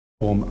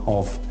form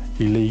of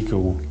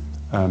illegal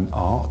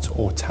art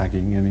or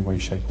tagging in any way,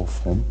 shape or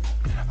form.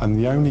 And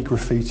the only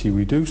graffiti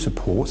we do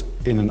support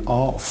in an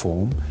art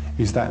form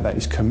is that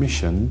is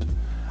commissioned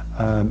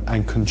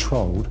and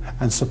controlled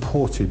and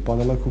supported by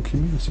the local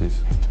communities.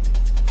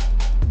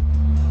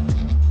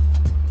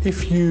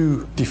 If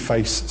you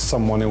deface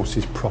someone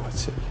else's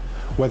property,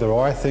 whether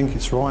I think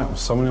it's right or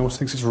someone else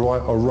thinks it's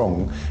right or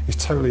wrong, is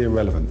totally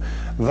irrelevant.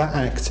 That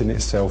act in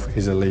itself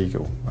is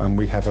illegal, and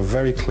we have a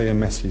very clear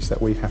message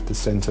that we have to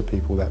send to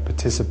people that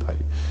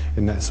participate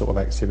in that sort of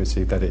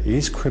activity, that it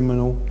is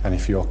criminal, and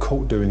if you are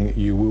caught doing it,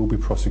 you will be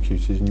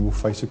prosecuted and you will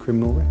face a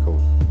criminal record.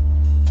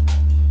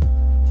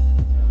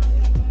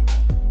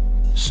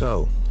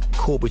 So,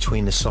 caught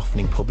between the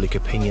softening public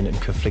opinion and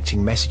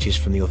conflicting messages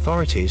from the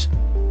authorities,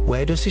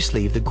 where does this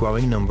leave the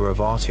growing number of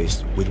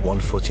artists with one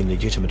foot in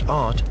legitimate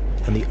art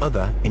and the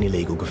other in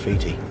illegal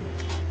graffiti?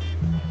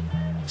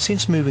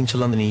 Since moving to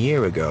London a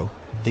year ago,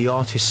 the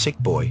artist Sick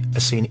Boy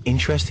has seen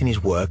interest in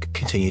his work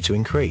continue to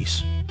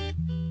increase.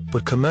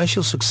 But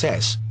commercial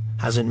success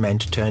hasn't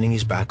meant turning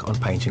his back on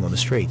painting on the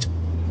street.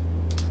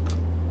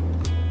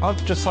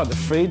 I've just like the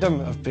freedom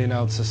of being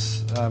able to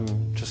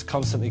just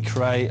constantly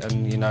create,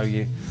 and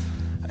you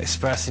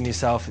expressing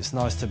yourself. It's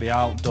nice to be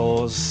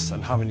outdoors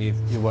and having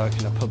your work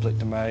in a public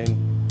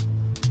domain.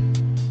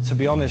 To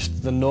be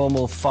honest, the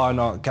normal fine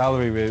art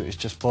gallery route is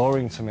just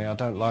boring to me. I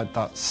don't like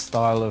that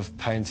style of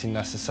painting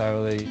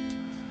necessarily.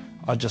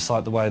 I just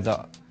like the way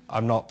that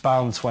I'm not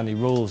bound to any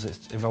rules.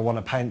 If I want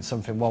to paint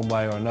something one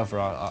way or another,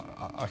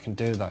 I can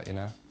do that, you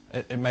know.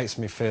 It makes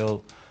me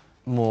feel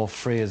more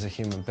free as a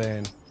human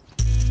being.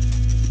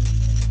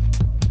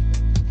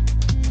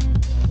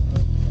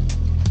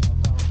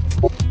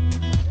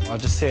 I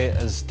just see it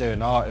as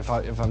doing art. If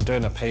I'm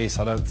doing a piece,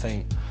 I don't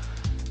think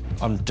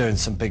I'm doing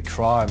some big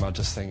crime. I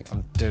just think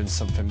I'm doing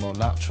something more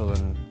natural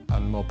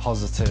and more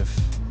positive.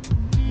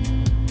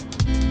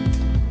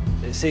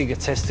 It's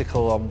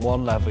egotistical on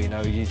one level, you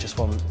know, you just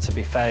want to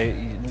be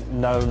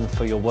known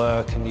for your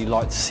work and you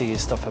like to see your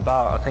stuff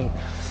about. I think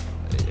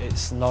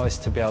it's nice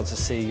to be able to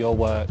see your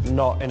work,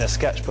 not in a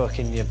sketchbook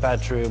in your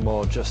bedroom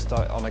or just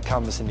on a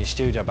canvas in your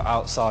studio, but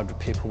outside with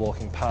people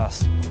walking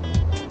past.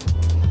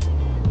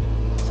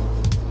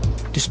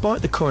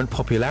 Despite the current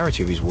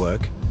popularity of his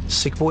work,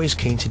 Sick Boy is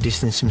keen to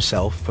distance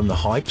himself from the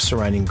hype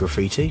surrounding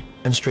graffiti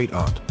and street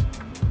art.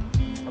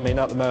 I mean,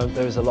 at the moment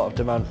there is a lot of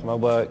demand for my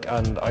work,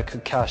 and I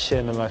could cash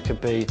in and I could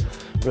be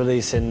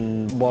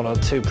releasing 1 or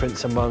 2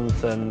 prints a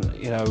month and,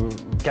 you know,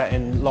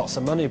 getting lots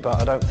of money,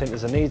 but I don't think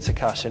there's a need to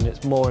cash in.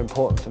 It's more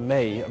important for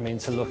me, I mean,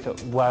 to look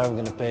at where I'm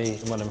going to be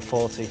when I'm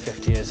 40,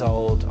 50 years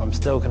old. I'm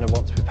still going to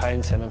want to be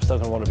painting, I'm still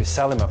going to want to be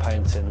selling my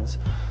paintings.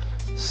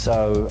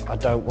 So I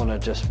don't want to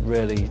just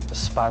really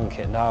spank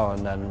it now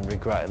and then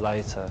regret it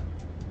later.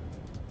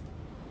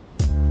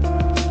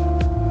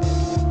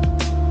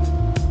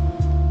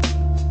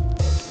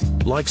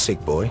 Like Sick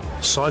Boy,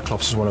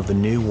 Cyclops is one of the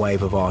new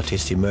wave of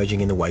artists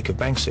emerging in the wake of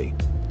Banksy.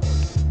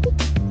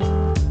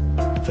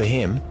 For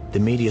him, the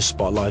media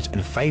spotlight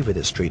and favour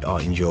that street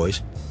art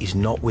enjoys is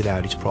not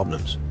without its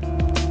problems.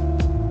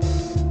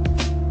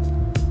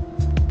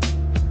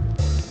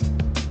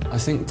 I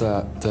think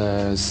that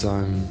there's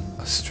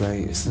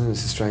it's a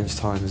strange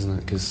time, isn't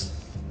it? Because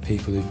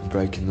people who've been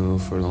breaking the law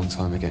for a long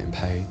time are getting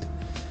paid.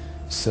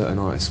 Certain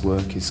artists'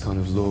 work is kind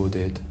of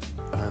lauded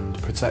and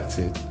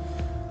protected,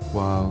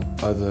 while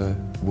other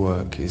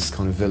work is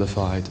kind of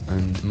vilified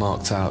and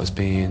marked out as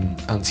being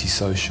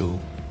antisocial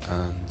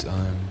and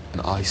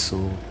an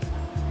eyesore.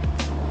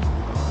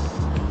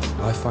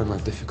 I find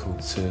that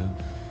difficult to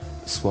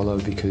swallow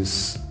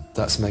because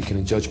that's making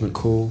a judgment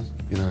call.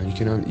 You know, you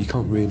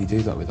can't really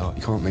do that with art.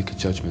 You can't make a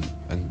judgment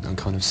and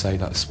kind of say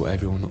that's what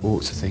everyone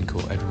ought to think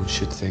or everyone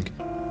should think.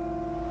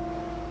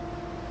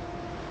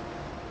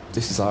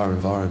 This is our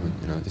environment,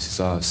 you know, this is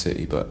our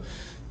city, but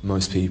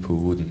most people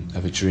wouldn't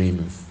ever dream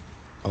of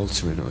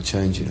altering it or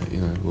changing it,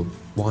 you know. Well,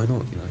 why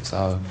not? You know,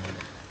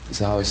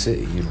 it's our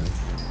city, you know.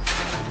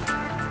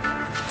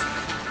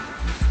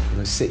 You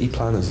know, city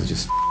planners are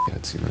just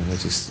f***heads, you know, they're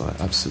just like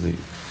absolute.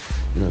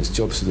 You know, it's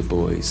jobs for the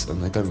boys,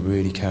 and they don't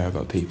really care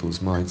about people's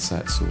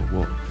mindsets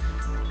or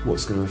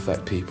what's going to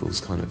affect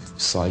people's kind of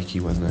psyche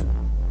when they're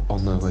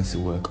on their way to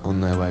work, on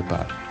their way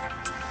back.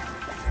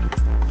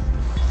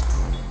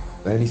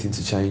 Anything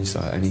to change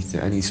that,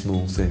 any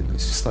small thing,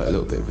 it's just like a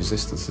little bit of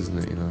resistance, isn't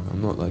it? You know,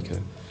 I'm not like a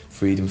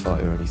freedom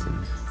fighter or anything,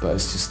 but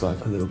it's just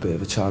like a little bit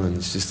of a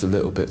challenge, just a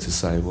little bit to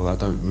say, well, I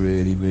don't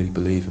really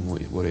believe in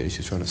what it is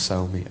you're trying to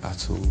sell me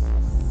at all.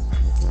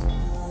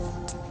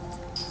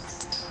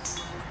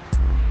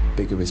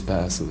 Bigger is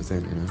better sort of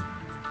thing, you know.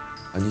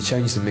 And you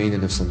change the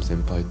meaning of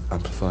something by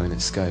amplifying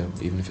its scale,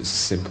 even if it's a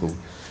simple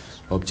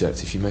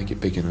object. If you make it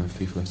big enough,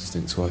 people have to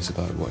think twice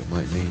about what it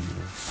might mean, you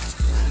know.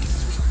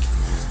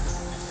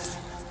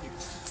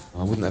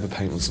 I wouldn't ever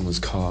paint on someone's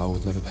car, I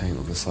would never paint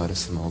on the side of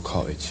some old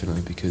cottage, you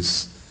know,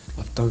 because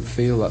I don't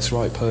feel that's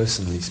right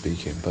personally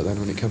speaking. But then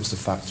when it comes to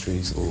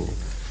factories or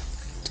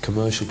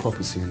commercial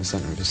property in the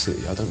centre of the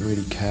city, I don't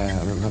really care,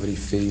 I don't have any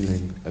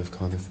feeling of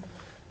kind of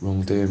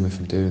wrongdoing if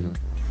I'm doing it.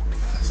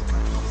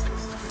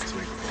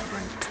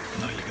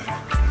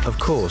 Of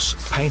course,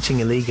 painting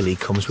illegally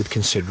comes with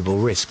considerable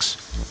risks,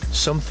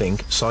 something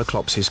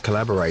Cyclops'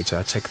 collaborator,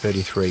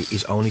 Tech33,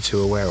 is only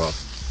too aware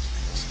of.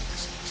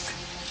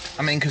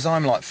 I mean, because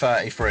I'm like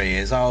 33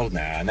 years old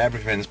now and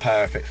everything's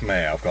perfect for me.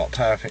 I've got a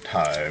perfect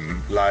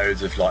home,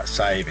 loads of like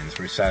savings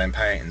through selling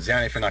paintings. The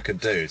only thing I could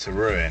do to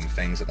ruin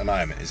things at the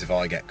moment is if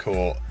I get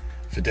caught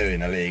for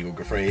doing illegal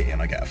graffiti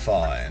and I get a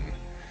fine.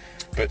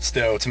 But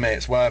still, to me,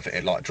 it's worth it.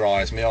 It like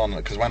drives me on,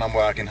 because when I'm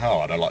working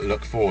hard, I like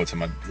look forward to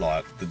my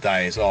the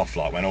days off,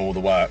 like when all the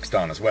work's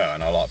done as well,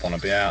 and I like want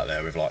to be out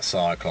there with like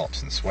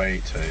Cyclops and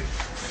Sweet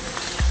Tooth.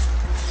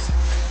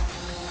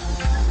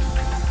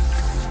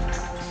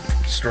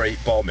 Street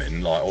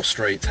bombing, like, or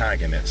street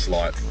tagging, it's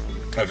like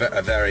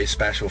a very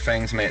special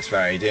thing to me. It's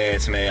very dear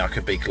to me. I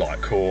could be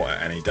like caught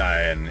at any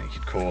day and it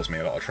could cause me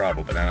a lot of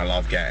trouble, but then I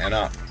love getting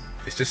up.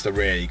 It's just a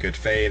really good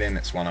feeling.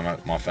 It's one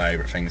of my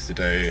favourite things to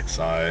do,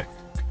 so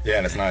yeah,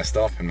 there's no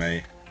stopping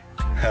me.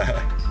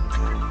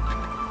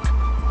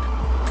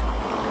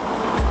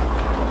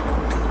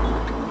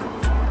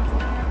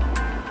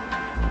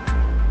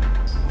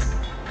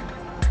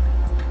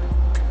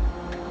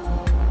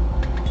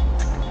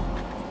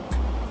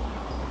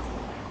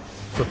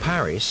 For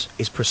Paris,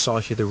 it's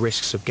precisely the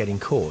risks of getting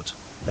caught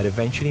that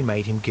eventually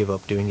made him give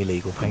up doing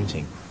illegal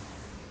painting.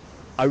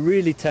 I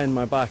really turned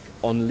my back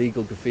on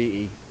legal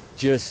graffiti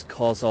just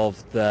because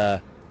of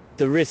the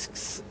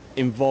risks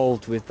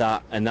involved with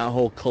that, and that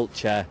whole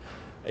culture.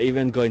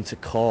 Even going to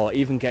court,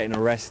 even getting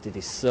arrested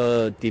is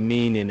so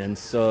demeaning and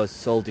so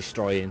soul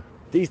destroying.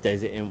 These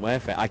days it ain't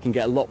worth it. I can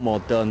get a lot more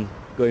done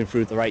going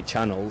through the right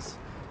channels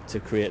to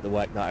create the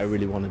work that I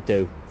really want to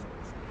do.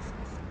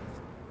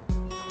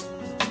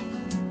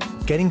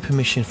 Getting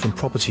permission from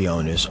property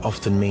owners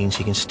often means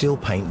he can still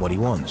paint what he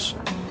wants,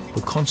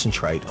 but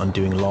concentrate on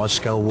doing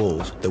large-scale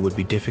walls that would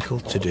be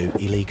difficult to do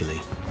illegally.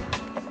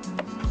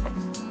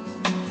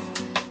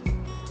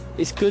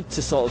 It's good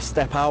to sort of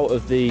step out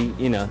of the,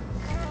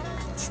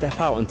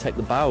 step out and take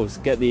the bows,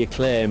 get the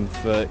acclaim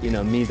for,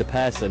 me the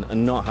person,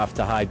 and not have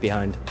to hide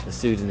behind a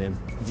pseudonym.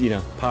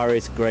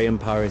 Paris, Graham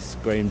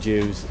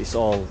Jews, it's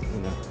all,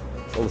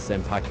 it's all the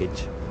same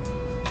package.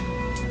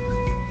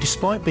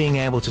 Despite being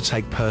able to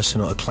take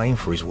personal acclaim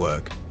for his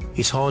work,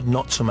 it's hard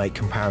not to make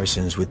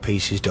comparisons with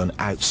pieces done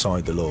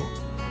outside the law.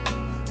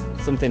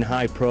 Something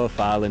high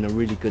profile in a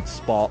really good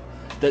spot,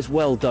 that's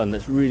well done,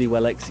 that's really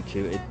well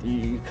executed,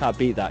 you can't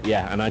beat that,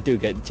 yeah. And I do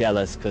get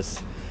jealous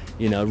because,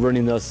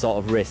 running those sort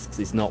of risks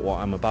is not what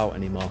I'm about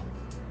anymore.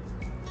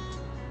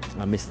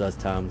 I miss those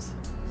times.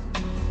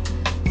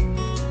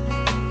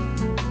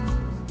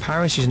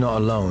 Paris is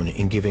not alone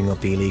in giving up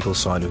the illegal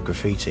side of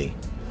graffiti,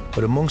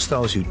 but amongst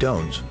those who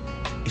don't,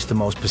 it's the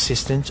most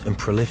persistent and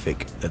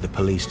prolific that the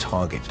police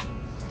target.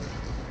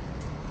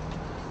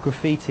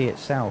 Graffiti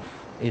itself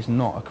is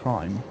not a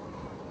crime,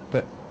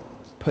 but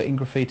putting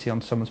graffiti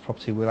on someone's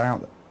property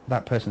without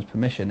that person's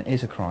permission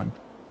is a crime.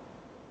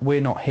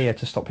 We're not here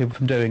to stop people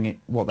from doing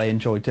what they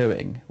enjoy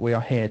doing. We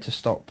are here to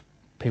stop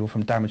people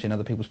from damaging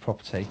other people's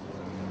property.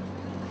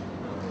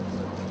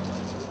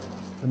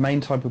 The main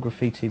type of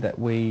graffiti that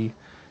we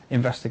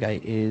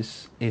investigate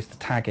is the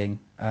tagging,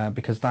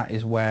 because that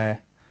is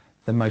where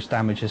the most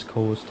damage is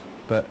caused.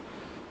 But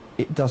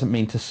it doesn't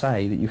mean to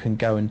say that you can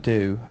go and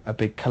do a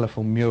big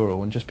colourful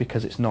mural and just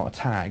because it's not a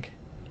tag,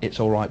 it's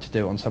all right to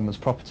do it on someone's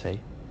property.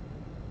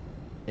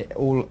 It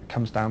all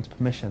comes down to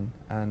permission,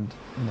 and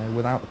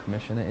without the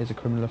permission it is a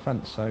criminal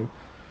offence. So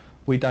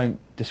we don't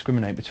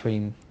discriminate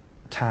between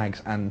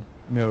tags and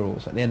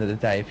murals. At the end of the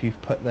day, if you've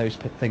put those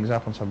things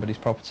up on somebody's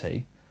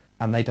property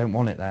and they don't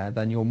want it there,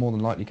 then you're more than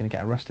likely going to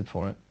get arrested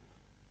for it.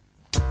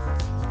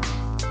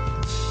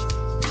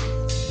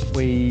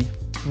 We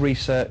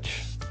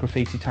research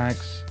graffiti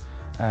tags.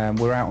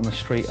 We're out on the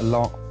street a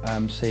lot,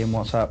 seeing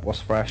what's up,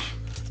 what's fresh,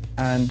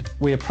 and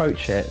we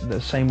approach it the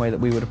same way that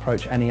we would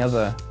approach any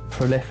other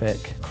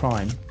prolific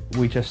crime.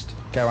 We just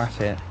go at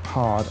it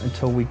hard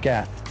until we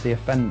get the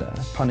offender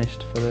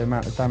punished for the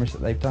amount of damage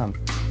that they've done.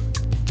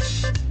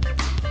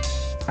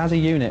 As a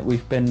unit,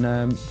 we've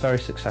been very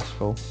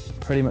successful.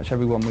 Pretty much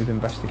everyone we've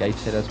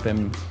investigated has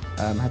been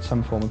had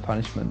some form of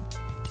punishment.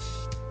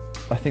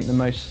 I think the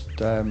most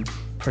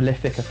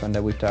prolific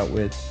offender we've dealt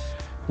with,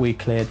 we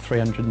cleared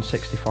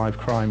 365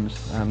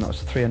 crimes, and that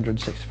was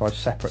 365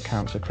 separate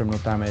counts of criminal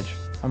damage.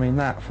 I mean,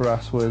 that for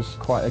us was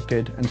quite a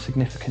good and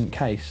significant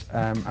case,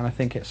 and I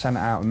think it sent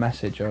out a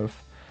message of,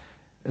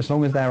 as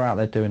long as they're out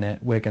there doing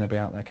it, we're going to be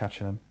out there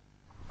catching them.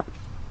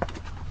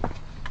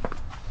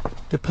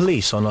 The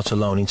police are not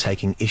alone in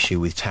taking issue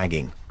with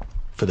tagging.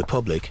 For the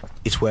public,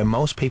 it's where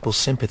most people's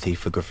sympathy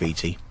for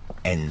graffiti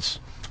ends.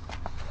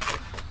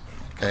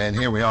 And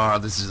here we are.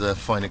 This is a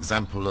fine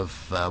example of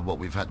what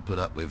we've had to put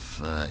up with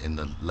in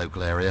the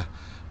local area.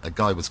 A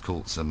guy was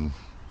caught some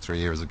 3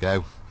 years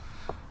ago,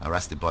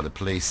 arrested by the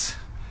police.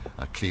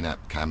 A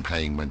clean-up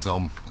campaign went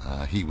on.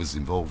 He was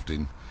involved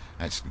in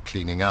actually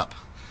cleaning up.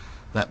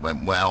 That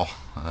went well.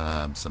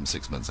 Some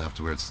 6 months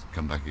afterwards,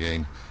 come back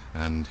again,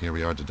 and here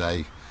we are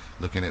today,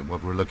 looking at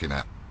what we're looking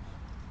at.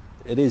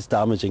 it is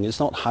damaging. It's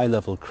not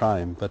high-level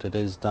crime, but it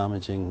is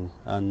damaging,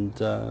 and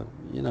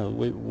you know,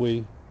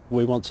 we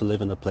want to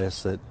live in a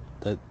place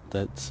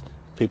that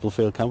people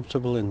feel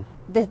comfortable in.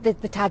 The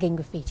tagging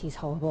graffiti is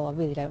horrible. I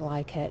really don't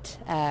like it.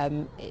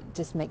 It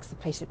just makes the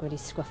place look really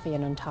scruffy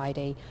and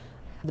untidy.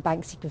 The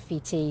banksy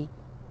graffiti,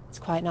 it's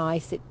quite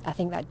nice. I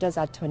think that does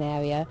add to an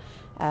area.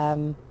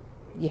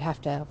 You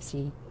have to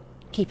obviously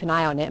keep an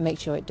eye on it and make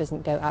sure it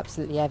doesn't go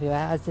absolutely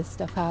everywhere as this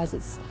stuff has.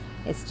 It's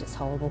just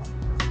horrible.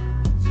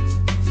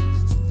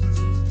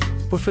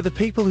 But for the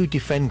people who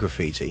defend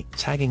graffiti,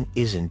 tagging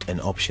isn't an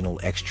optional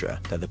extra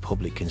that the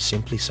public can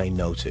simply say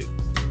no to.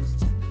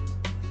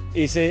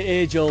 It's an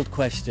age-old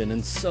question,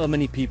 and so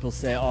many people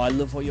say, oh, I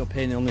love what you're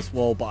painting on this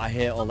wall, but I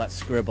hate all that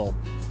scribble.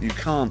 You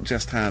can't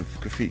just have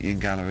graffiti in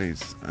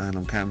galleries and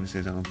on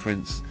canvases and on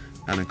prints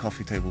and in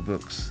coffee table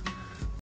books